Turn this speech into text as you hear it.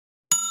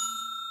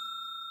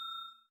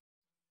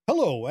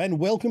Hello, and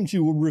welcome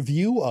to a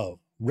review of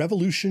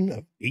Revolution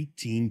of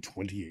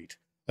 1828,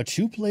 a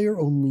two-player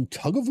only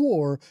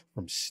tug-of-war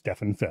from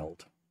Stefan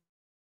Feld.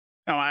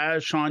 Now,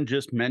 as Sean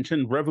just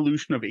mentioned,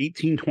 Revolution of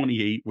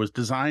 1828 was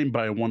designed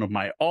by one of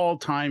my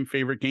all-time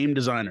favorite game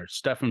designers,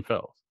 Stefan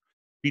Feld.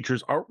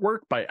 Features artwork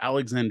by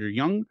Alexander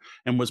Young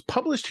and was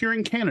published here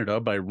in Canada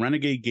by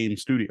Renegade Game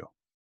Studio.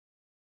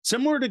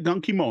 Similar to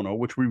Gunkimono,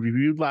 which we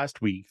reviewed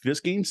last week,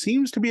 this game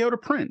seems to be out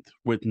of print,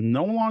 with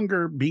no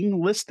longer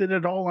being listed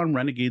at all on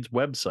Renegade's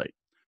website.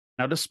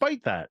 Now,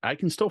 despite that, I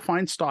can still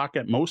find stock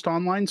at most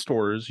online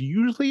stores,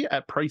 usually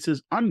at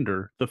prices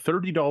under the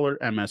 $30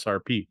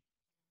 MSRP.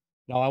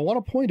 Now, I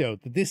want to point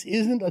out that this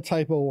isn't a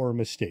typo or a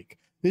mistake.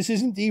 This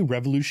isn't the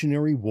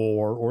Revolutionary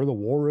War or the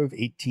War of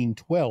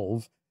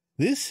 1812.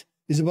 This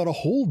is about a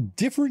whole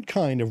different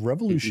kind of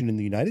revolution in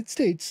the United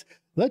States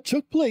that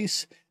took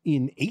place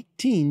in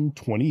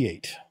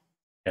 1828.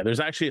 Yeah,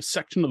 there's actually a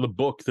section of the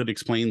book that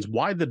explains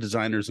why the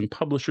designers and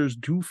publishers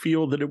do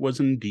feel that it was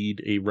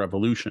indeed a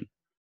revolution.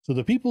 So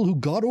the people who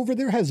got over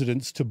their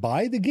hesitance to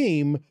buy the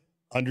game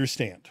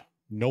understand.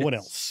 No one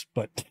else,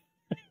 but...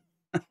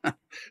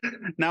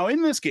 Now,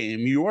 in this game,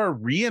 you are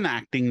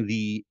reenacting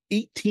the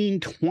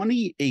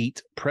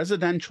 1828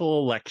 presidential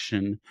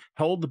election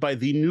held by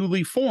the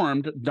newly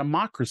formed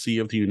Democracy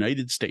of the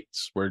United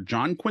States, where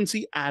John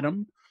Quincy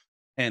Adams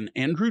and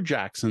Andrew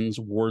Jackson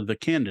were the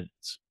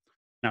candidates.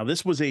 Now,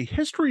 this was a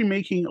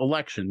history-making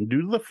election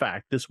due to the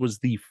fact this was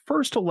the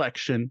first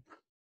election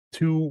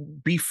to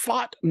be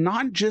fought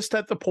not just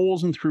at the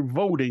polls and through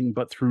voting,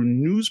 but through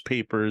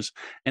newspapers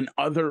and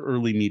other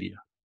early media.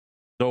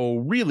 Though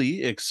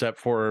really, except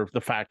for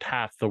the fact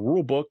half the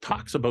rulebook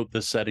talks about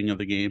this setting of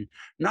the game,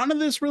 none of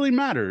this really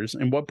matters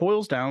in what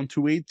boils down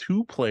to a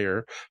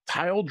two-player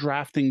tile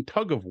drafting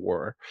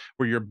tug-of-war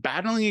where you're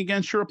battling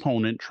against your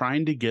opponent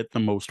trying to get the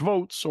most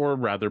votes, or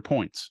rather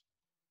points.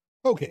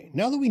 Okay,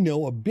 now that we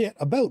know a bit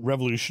about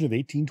Revolution of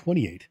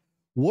 1828,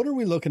 what are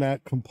we looking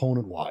at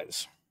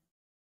component-wise?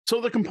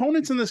 So the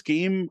components in this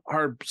game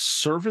are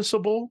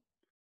serviceable,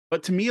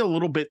 but to me a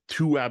little bit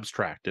too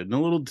abstracted, and a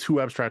little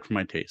too abstract for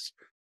my taste.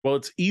 Well,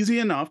 it's easy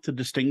enough to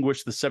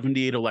distinguish the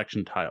 78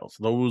 election tiles.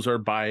 Those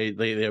are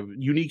they have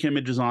unique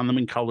images on them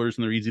and colors,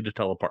 and they're easy to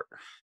tell apart.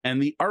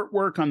 And the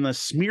artwork on the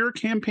smear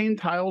campaign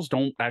tiles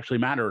don't actually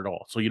matter at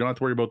all, so you don't have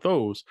to worry about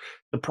those.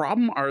 The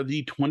problem are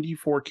the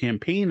 24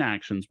 campaign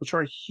actions, which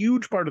are a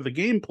huge part of the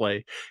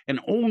gameplay and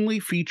only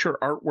feature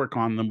artwork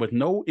on them with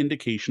no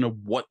indication of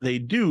what they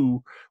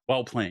do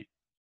while playing.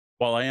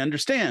 While I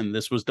understand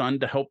this was done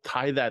to help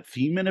tie that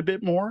theme in a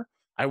bit more,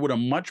 I would have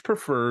much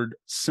preferred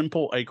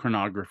simple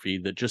iconography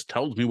that just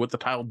tells me what the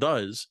tile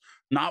does,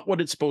 not what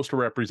it's supposed to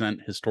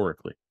represent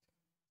historically.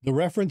 The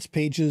reference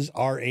pages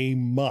are a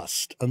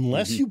must,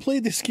 unless you play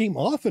this game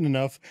often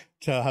enough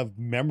to have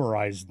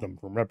memorized them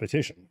from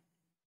repetition.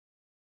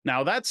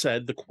 Now, that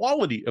said, the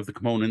quality of the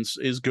components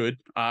is good.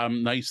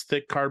 Nice,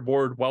 thick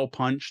cardboard, well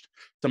punched.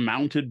 It's a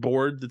mounted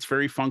board that's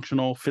very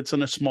functional, fits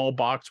in a small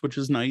box, which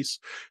is nice.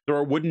 There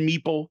are wooden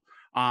meeple.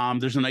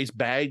 There's a nice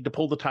bag to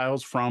pull the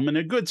tiles from, and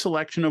a good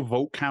selection of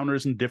vote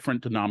counters in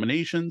different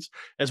denominations,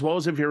 as well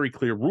as a very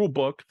clear rule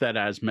book that,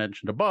 as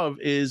mentioned above,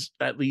 is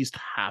at least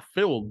half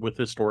filled with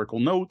historical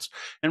notes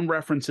and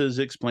references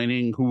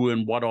explaining who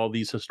and what all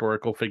these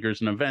historical figures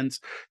and events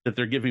that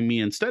they're giving me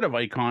instead of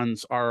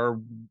icons are,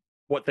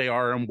 what they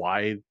are, and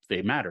why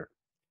they matter.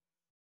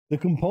 The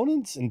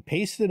components and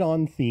pasted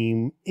on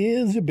theme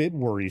is a bit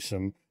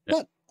worrisome,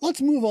 but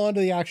let's move on to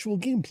the actual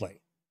gameplay.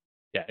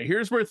 Yeah,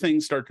 here's where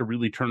things start to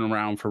really turn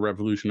around for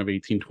Revolution of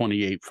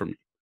 1828 for me.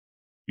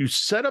 You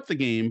set up the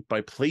game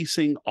by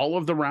placing all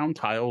of the round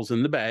tiles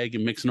in the bag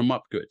and mixing them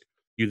up good.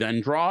 You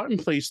then draw and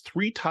place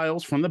 3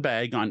 tiles from the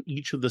bag on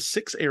each of the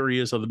 6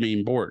 areas of the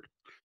main board,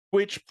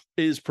 which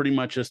is pretty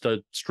much just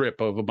a strip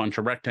of a bunch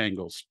of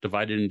rectangles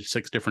divided into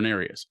 6 different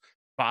areas.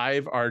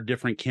 5 are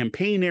different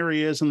campaign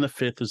areas, and the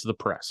 5th is the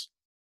press.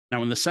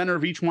 Now, in the center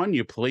of each one,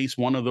 you place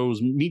one of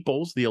those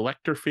meeples, the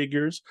elector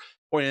figures,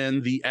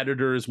 and the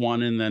editor is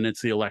one, and then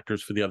it's the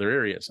electors for the other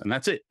areas. And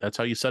that's it. That's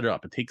how you set it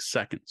up. It takes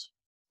seconds.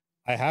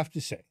 I have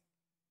to say,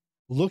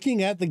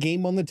 looking at the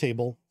game on the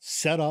table,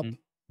 set up,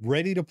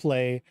 ready to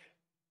play,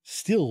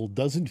 still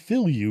doesn't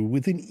fill you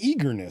with an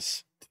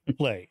eagerness to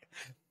play.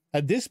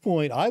 At this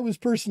point, I was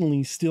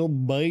personally still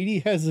mighty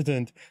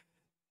hesitant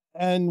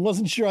and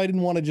wasn't sure I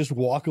didn't want to just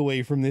walk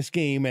away from this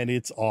game and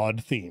its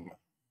odd theme.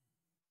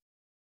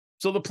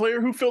 So the player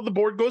who filled the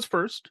board goes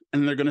first,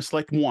 and they're going to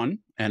select one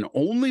and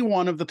only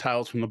one of the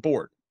tiles from the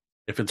board.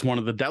 If it's one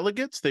of the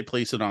delegates, they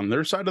place it on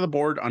their side of the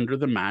board under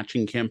the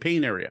matching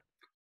campaign area.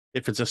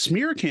 If it's a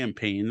smear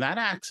campaign, that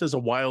acts as a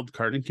wild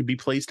card and can be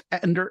placed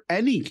under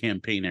any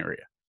campaign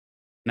area.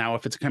 Now,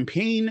 if it's a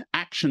campaign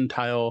action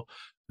tile,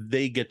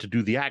 they get to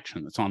do the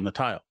action that's on the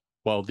tile.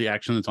 Well, the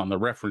action that's on the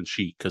reference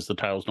sheet, because the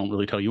tiles don't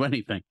really tell you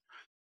anything.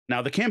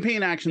 Now, the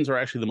campaign actions are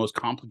actually the most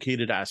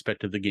complicated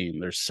aspect of the game.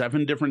 There's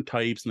 7 different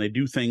types, and they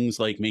do things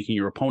like making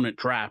your opponent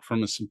draft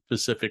from a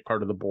specific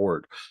part of the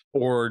board,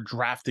 or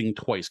drafting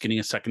twice, getting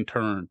a second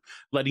turn,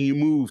 letting you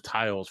move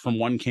tiles from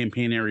one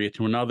campaign area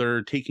to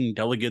another, taking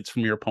delegates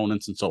from your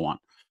opponents, and so on.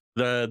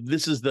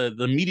 This is the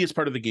meatiest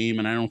part of the game,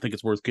 and I don't think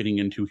it's worth getting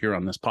into here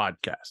on this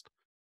podcast.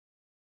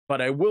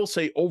 But I will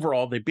say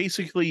overall, they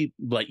basically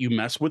let you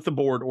mess with the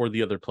board or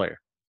the other player.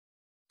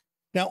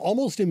 Now,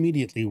 almost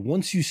immediately,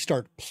 once you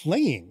start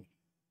playing,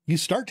 you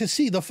start to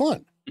see the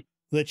fun,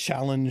 the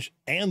challenge,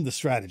 and the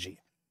strategy.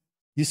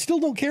 You still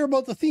don't care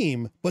about the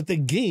theme, but the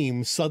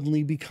game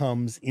suddenly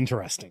becomes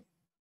interesting.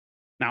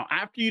 Now,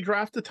 after you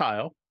draft a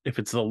tile, if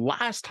it's the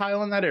last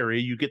tile in that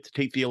area, you get to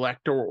take the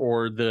elector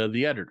or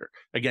the editor.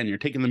 Again, you're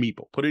taking the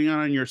meeple, putting it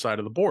on your side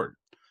of the board.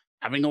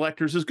 Having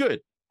electors is good.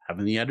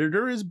 Having the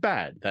editor is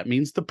bad. That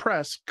means the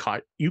press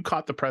caught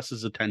the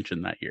press's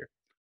attention that year.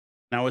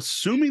 Now,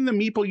 assuming the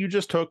meeple you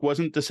just took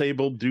wasn't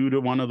disabled due to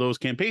one of those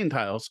campaign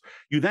tiles,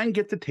 you then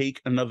get to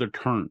take another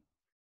turn.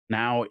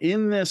 Now,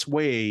 in this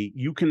way,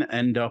 you can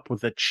end up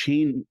with a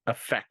chain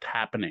effect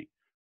happening,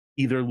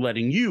 either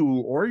letting you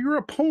or your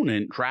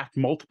opponent draft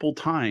multiple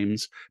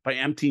times by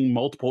emptying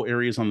multiple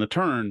areas on the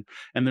turn,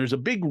 and there's a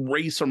big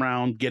race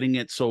around getting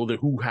it so that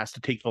who has to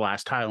take the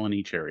last tile in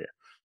each area.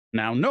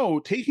 Now,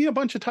 note, taking a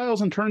bunch of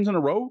tiles and turns in a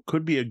row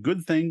could be a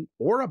good thing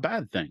or a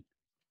bad thing.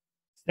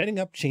 Setting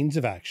up chains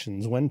of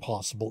actions when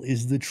possible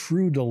is the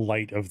true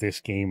delight of this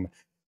game.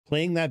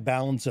 Playing that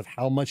balance of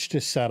how much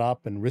to set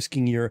up and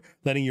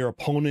letting your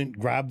opponent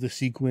grab the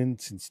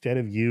sequence instead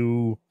of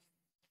you.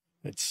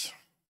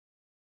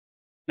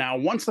 Now,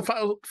 once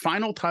the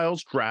final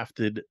tile's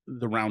drafted,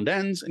 the round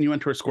ends and you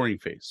enter a scoring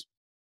phase.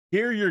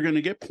 Here, you're going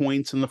to get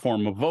points in the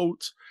form of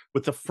votes,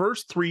 with the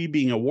first 3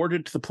 being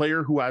awarded to the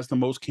player who has the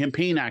most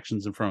campaign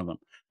actions in front of them.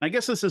 I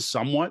guess this is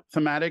somewhat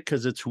thematic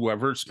because it's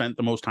whoever spent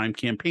the most time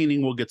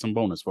campaigning will get some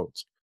bonus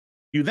votes.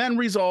 You then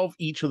resolve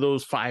each of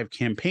those 5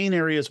 campaign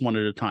areas one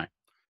at a time.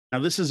 Now,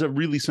 this is a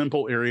really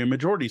simple area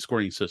majority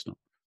scoring system.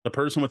 The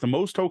person with the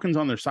most tokens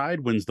on their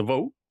side wins the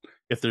vote.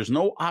 If there's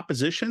no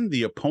opposition,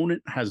 the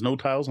opponent has no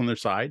tiles on their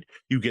side.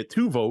 You get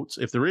 2 votes.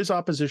 If there is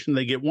opposition,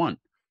 they get 1.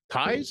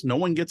 Ties, no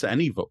one gets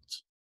any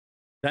votes.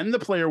 Then the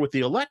player with the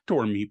elector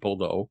meeple,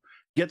 though,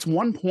 gets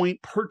 1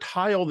 point per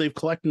tile they've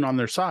collected on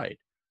their side,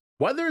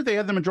 whether they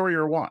had the majority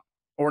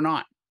or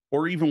not,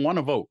 or even won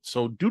a vote.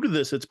 So due to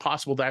this, it's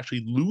possible to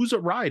actually lose a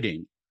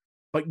riding,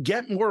 but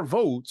get more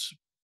votes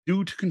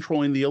due to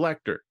controlling the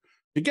elector.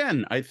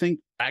 Again, I think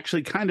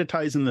actually kind of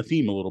ties in the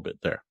theme a little bit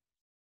there.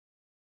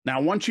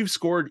 Now, once you've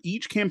scored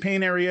each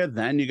campaign area,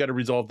 then you got to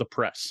resolve the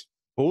press.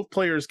 Both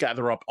players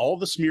gather up all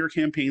the smear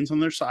campaigns on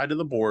their side of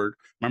the board.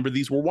 Remember,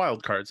 these were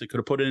wild cards. They could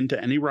have put it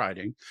into any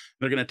riding.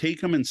 They're going to take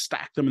them and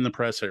stack them in the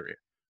press area.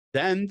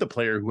 Then the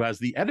player who has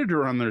the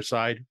editor on their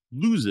side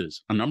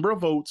loses a number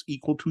of votes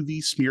equal to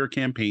the smear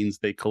campaigns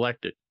they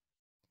collected.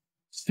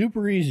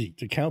 Super easy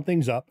to count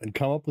things up and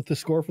come up with the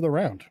score for the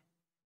round.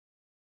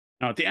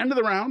 Now, at the end of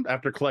the round,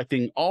 after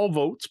collecting all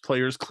votes,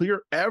 players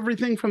clear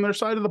everything from their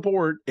side of the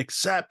board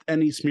except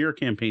any smear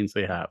campaigns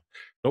they have.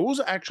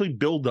 Those actually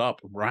build up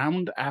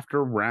round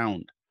after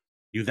round.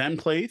 You then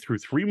play through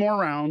 3 more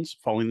rounds,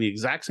 following the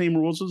exact same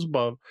rules as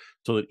above,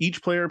 so that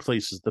each player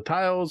places the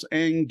tiles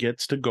and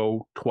gets to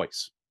go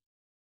twice.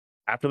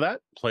 After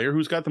that, player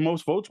who's got the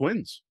most votes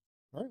wins.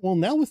 All right, well,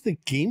 now with the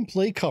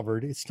gameplay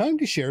covered, it's time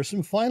to share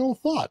some final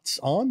thoughts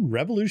on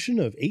Revolution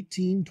of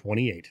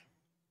 1828.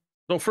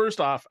 So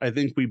first off, I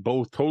think we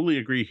both totally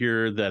agree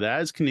here that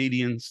as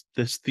Canadians,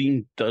 this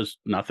theme does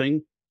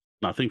nothing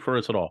for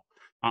us at all.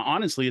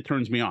 Honestly, it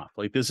turns me off.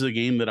 Like, this is a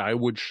game that I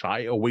would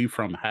shy away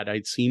from had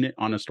I seen it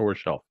on a store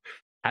shelf.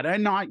 Had I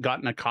not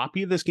gotten a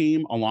copy of this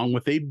game along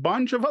with a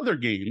bunch of other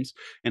games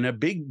and a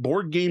big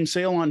board game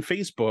sale on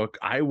Facebook,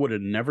 I would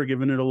have never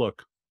given it a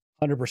look.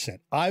 100%.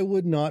 I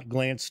would not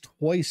glance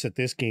twice at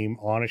this game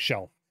on a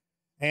shelf.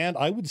 And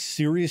I would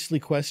seriously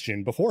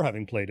question, before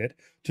having played it,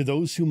 to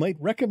those who might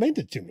recommend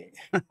it to me.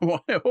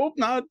 Well, I hope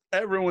not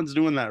everyone's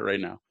doing that right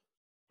now.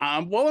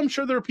 Well, I'm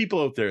sure there are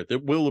people out there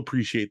that will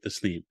appreciate this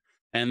theme.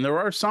 And there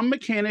are some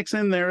mechanics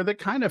in there that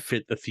kind of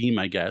fit the theme,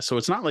 I guess. So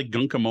it's not like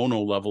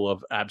Gunkamono level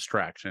of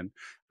abstraction.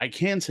 I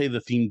can say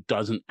the theme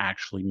doesn't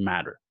actually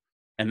matter.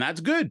 And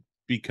that's good,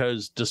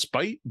 because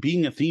despite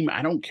being a theme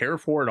I don't care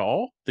for at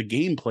all, the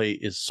gameplay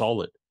is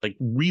solid, like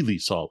really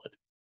solid.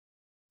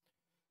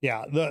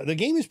 Yeah, the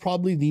game is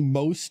probably the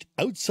most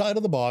outside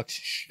of the box,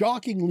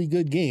 shockingly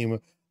good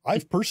game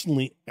I've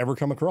personally ever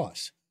come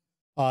across.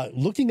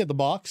 Looking at the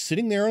box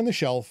sitting there on the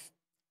shelf,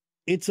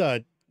 it's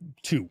a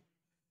 2.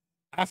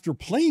 After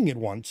playing it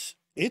once,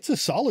 it's a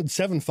solid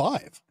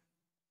 7.5.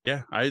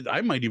 Yeah,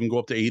 I might even go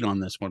up to 8 on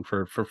this one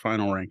for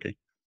final ranking.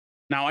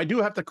 Now, I do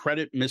have to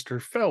credit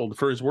Mr. Feld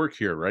for his work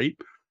here, right?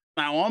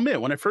 Now, I'll admit,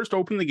 when I first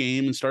opened the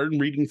game and started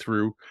reading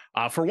through,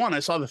 for one, I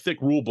saw the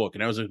thick rule book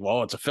and I was like,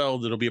 well, it's a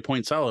Feld, it'll be a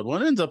point salad. Well,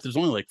 it ends up there's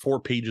only like 4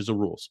 pages of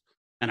rules.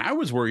 And I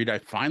was worried I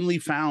finally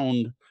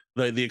found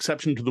the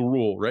exception to the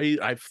rule, right?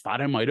 I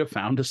thought I might have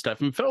found a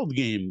Stefan Feld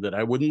game that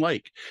I wouldn't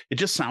like. It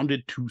just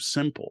sounded too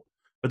simple.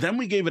 But then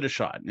we gave it a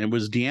shot. And it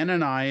was Deanna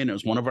and I, and it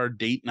was one of our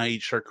date night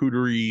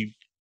charcuterie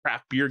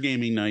craft beer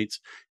gaming nights.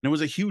 And it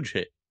was a huge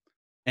hit.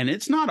 And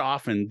it's not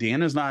often.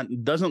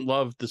 Doesn't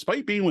love,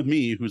 despite being with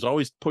me, who's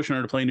always pushing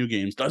her to play new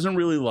games, doesn't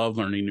really love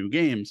learning new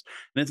games.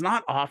 And it's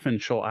not often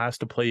she'll ask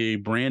to play a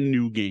brand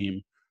new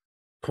game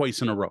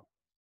twice in a row.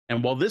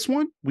 And while this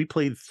one, we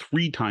played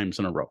 3 times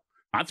in a row.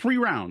 Not 3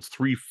 rounds,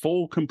 3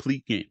 full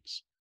complete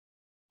games.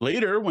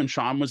 Later, when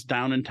Sean was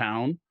down in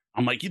town,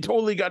 I'm like, you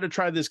totally got to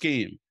try this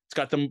game. It's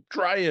got the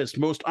driest,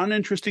 most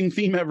uninteresting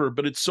theme ever,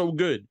 but it's so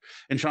good.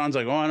 And Sean's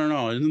like, oh, I don't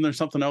know. Isn't there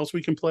something else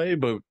we can play?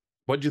 But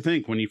what'd you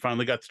think when you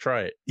finally got to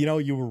try it? You know,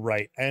 you were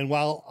right. And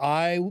while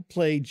I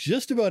played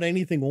just about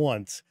anything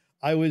once,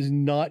 I was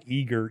not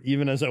eager,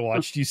 even as I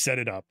watched you set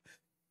it up.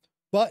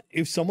 But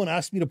if someone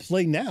asked me to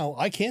play now,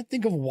 I can't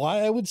think of why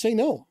I would say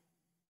no.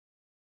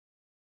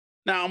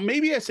 Now,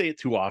 maybe I say it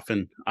too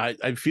often.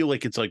 I feel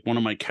like it's like one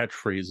of my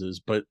catchphrases,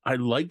 but I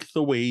like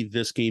the way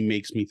this game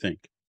makes me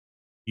think.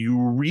 You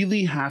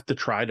really have to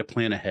try to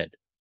plan ahead,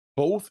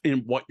 both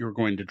in what you're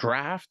going to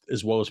draft,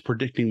 as well as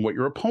predicting what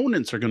your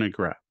opponents are going to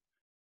grab,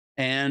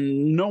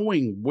 and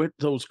knowing what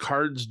those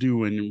cards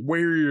do and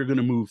where you're going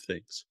to move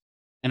things.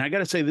 And I got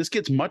to say, this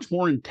gets much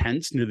more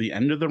intense near the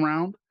end of the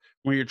round,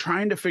 where you're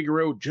trying to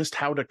figure out just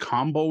how to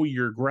combo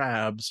your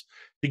grabs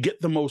to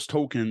get the most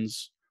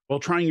tokens while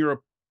trying to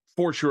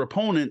force your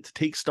opponent to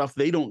take stuff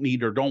they don't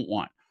need or don't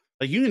want.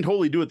 Like, you can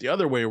totally do it the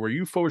other way, where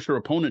you force your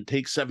opponent to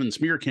take 7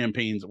 smear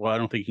campaigns. Well, I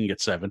don't think you can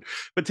get 7,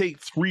 but take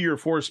 3 or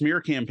 4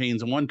 smear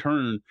campaigns in one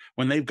turn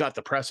when they've got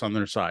the press on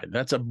their side.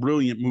 That's a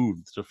brilliant move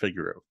to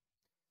figure out.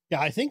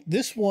 Yeah, I think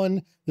this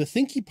one, the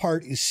thinky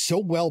part is so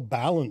well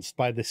balanced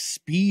by the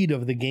speed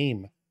of the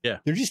game. Yeah.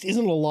 There just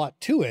isn't a lot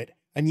to it,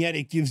 and yet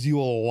it gives you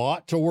a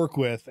lot to work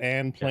with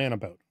and plan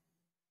about.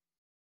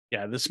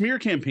 Yeah, the smear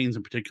campaigns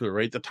in particular,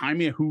 right? The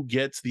timing of who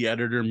gets the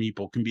editor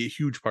meeple can be a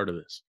huge part of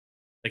this.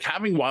 Like,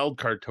 having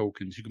wildcard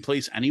tokens you can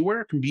place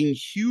anywhere can be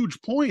huge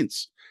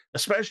points,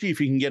 especially if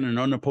you can get an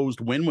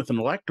unopposed win with an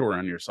elector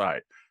on your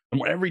side.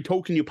 And every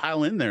token you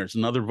pile in there is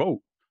another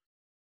vote.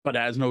 But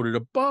as noted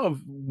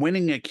above,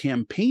 winning a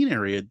campaign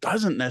area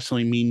doesn't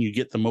necessarily mean you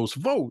get the most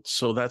votes.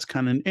 So that's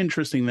kind of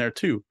interesting there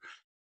too.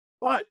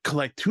 But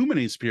collect too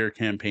many spear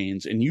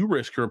campaigns and you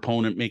risk your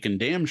opponent making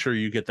damn sure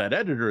you get that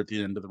editor at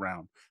the end of the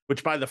round,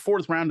 which by the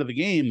 4th round of the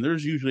game,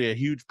 there's usually a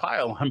huge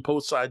pile on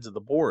both sides of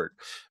the board,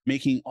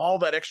 making all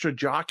that extra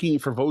jockeying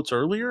for votes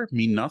earlier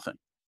mean nothing.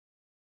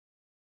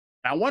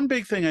 Now, one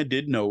big thing I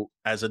did note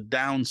as a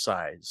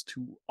downside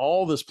to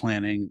all this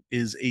planning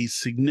is a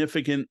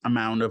significant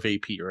amount of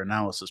AP, or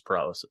analysis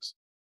paralysis.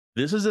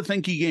 This is a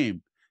thinky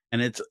game.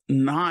 And it's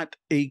not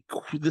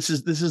this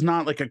is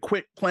not like a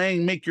quick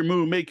playing, make your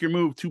move,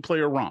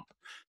 2-player romp.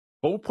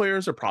 Both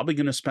players are probably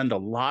going to spend a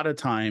lot of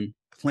time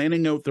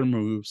planning out their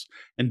moves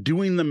and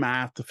doing the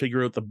math to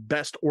figure out the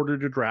best order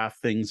to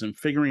draft things and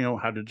figuring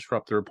out how to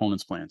disrupt their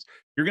opponent's plans.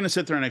 You're going to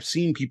sit there, and I've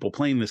seen people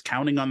playing this,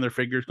 counting on their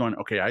figures, going,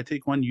 okay, I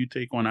take one, you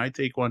take one, I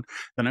take one,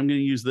 then I'm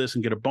going to use this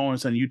and get a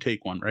bonus, and you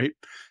take one, right?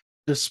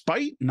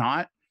 Despite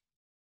not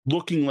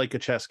looking like a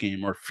chess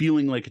game or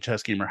feeling like a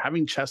chess game or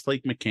having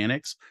chess-like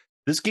mechanics,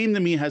 this game to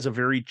me has a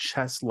very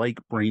chess-like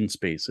brain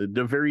space. It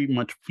very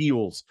much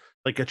feels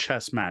like a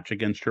chess match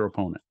against your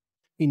opponent.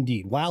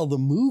 Indeed. While the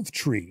move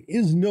tree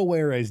is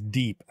nowhere as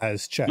deep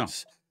as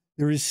chess,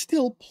 there is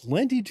still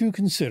plenty to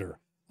consider,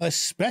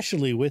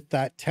 especially with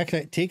that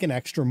take an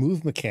extra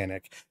move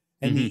mechanic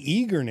and the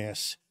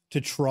eagerness to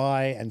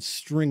try and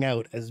string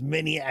out as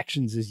many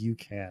actions as you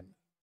can.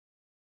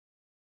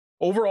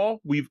 Overall,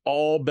 we've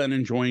all been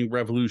enjoying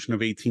Revolution of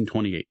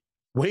 1828,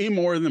 way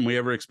more than we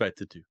ever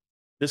expected to.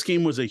 This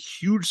game was a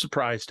huge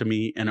surprise to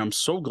me, and I'm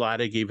so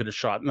glad I gave it a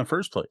shot in the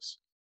first place.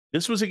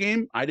 This was a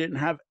game I didn't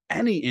have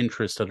any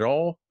interest at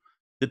all.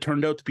 It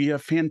turned out to be a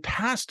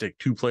fantastic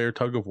 2-player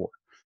tug-of-war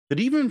that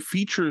even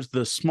features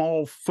the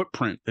small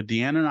footprint that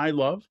Deanna and I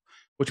love,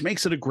 which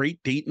makes it a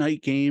great date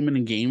night game and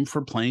a game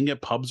for playing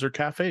at pubs or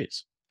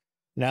cafes.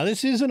 Now,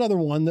 this is another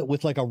one that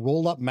with like a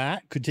roll-up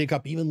mat could take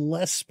up even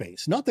less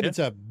space. Not that it's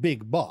a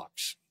big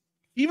box.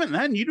 Even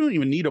then, you don't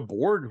even need a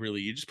board, really.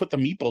 You just put the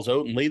meeples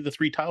out and lay the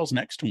 3 tiles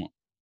next to them.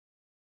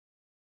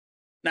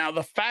 Now,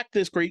 the fact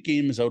this great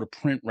game is out of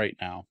print right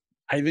now,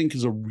 I think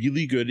is a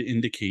really good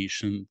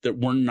indication that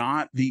we're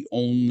not the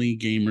only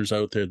gamers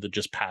out there that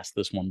just passed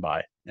this one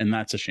by, and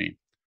that's a shame.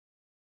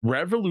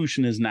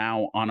 Revolution is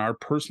now on our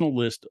personal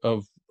list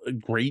of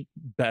great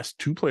best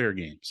 2-player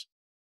games,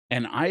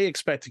 and I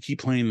expect to keep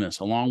playing this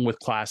along with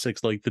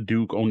classics like the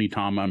Duke,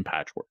 Onitama, and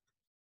Patchwork.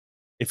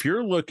 If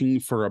you're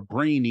looking for a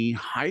brainy,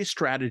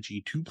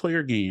 high-strategy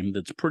 2-player game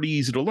that's pretty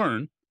easy to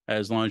learn,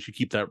 as long as you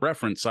keep that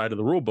reference side of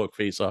the rulebook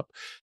face up,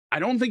 I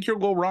don't think you'll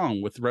go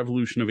wrong with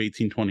Revolution of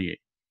 1828.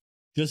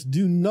 Just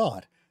do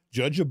not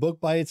judge a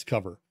book by its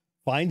cover.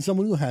 Find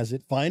someone who has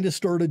it. Find a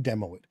store to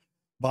demo it.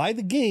 Buy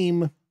the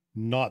game,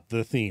 not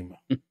the theme.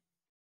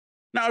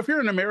 Now, if you're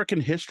an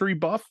American history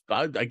buff,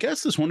 I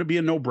guess this one would be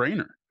a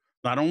no-brainer.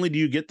 Not only do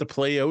you get to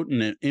play out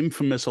in an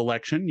infamous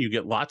election, you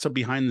get lots of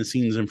behind the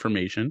scenes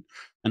information.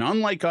 And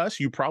unlike us,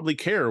 you probably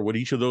care what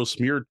each of those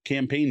smeared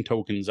campaign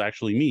tokens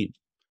actually mean.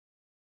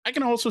 I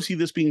can also see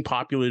this being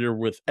popular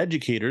with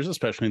educators,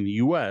 especially in the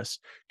US,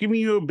 giving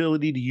you the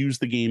ability to use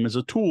the game as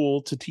a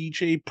tool to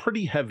teach a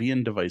pretty heavy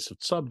and divisive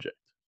subject.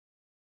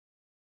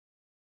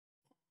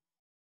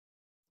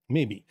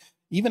 Maybe.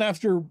 Even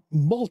after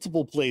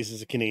multiple plays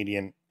as a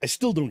Canadian, I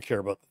still don't care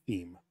about the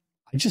theme.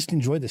 I just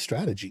enjoy the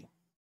strategy.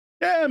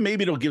 Yeah,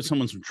 maybe it'll give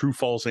someone some true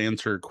false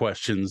answer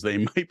questions they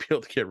might be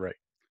able to get right.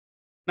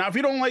 Now, if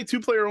you don't like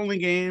two-player only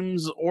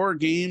games or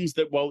games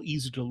that, while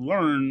easy to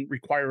learn,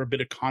 require a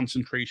bit of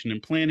concentration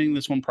and planning,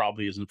 this one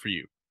probably isn't for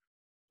you.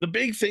 The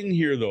big thing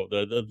here, though,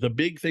 the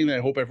big thing that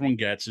I hope everyone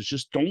gets is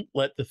just don't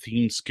let the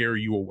theme scare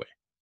you away.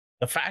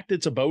 The fact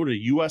it's about a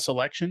U.S.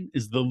 election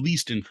is the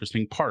least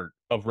interesting part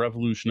of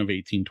Revolution of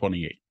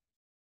 1828.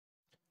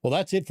 Well,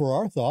 that's it for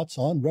our thoughts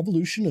on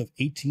Revolution of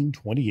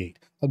 1828,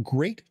 a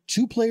great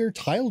two-player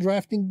tile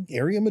drafting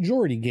area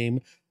majority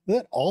game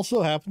that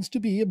also happens to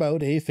be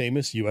about a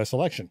famous U.S.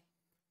 election.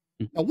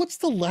 Now, what's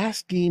the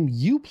last game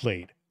you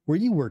played where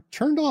you were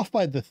turned off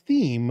by the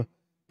theme,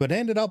 but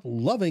ended up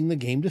loving the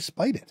game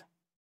despite it?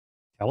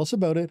 Tell us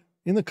about it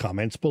in the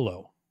comments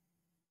below.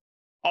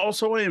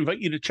 Also, I invite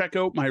you to check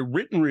out my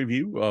written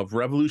review of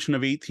Revolution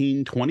of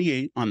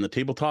 1828 on the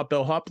Tabletop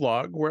Bellhop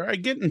blog, where I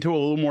get into a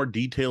little more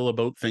detail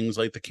about things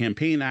like the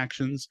campaign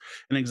actions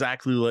and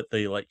exactly what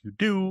they let you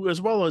do,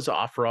 as well as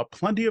offer up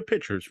plenty of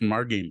pictures from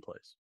our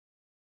gameplays.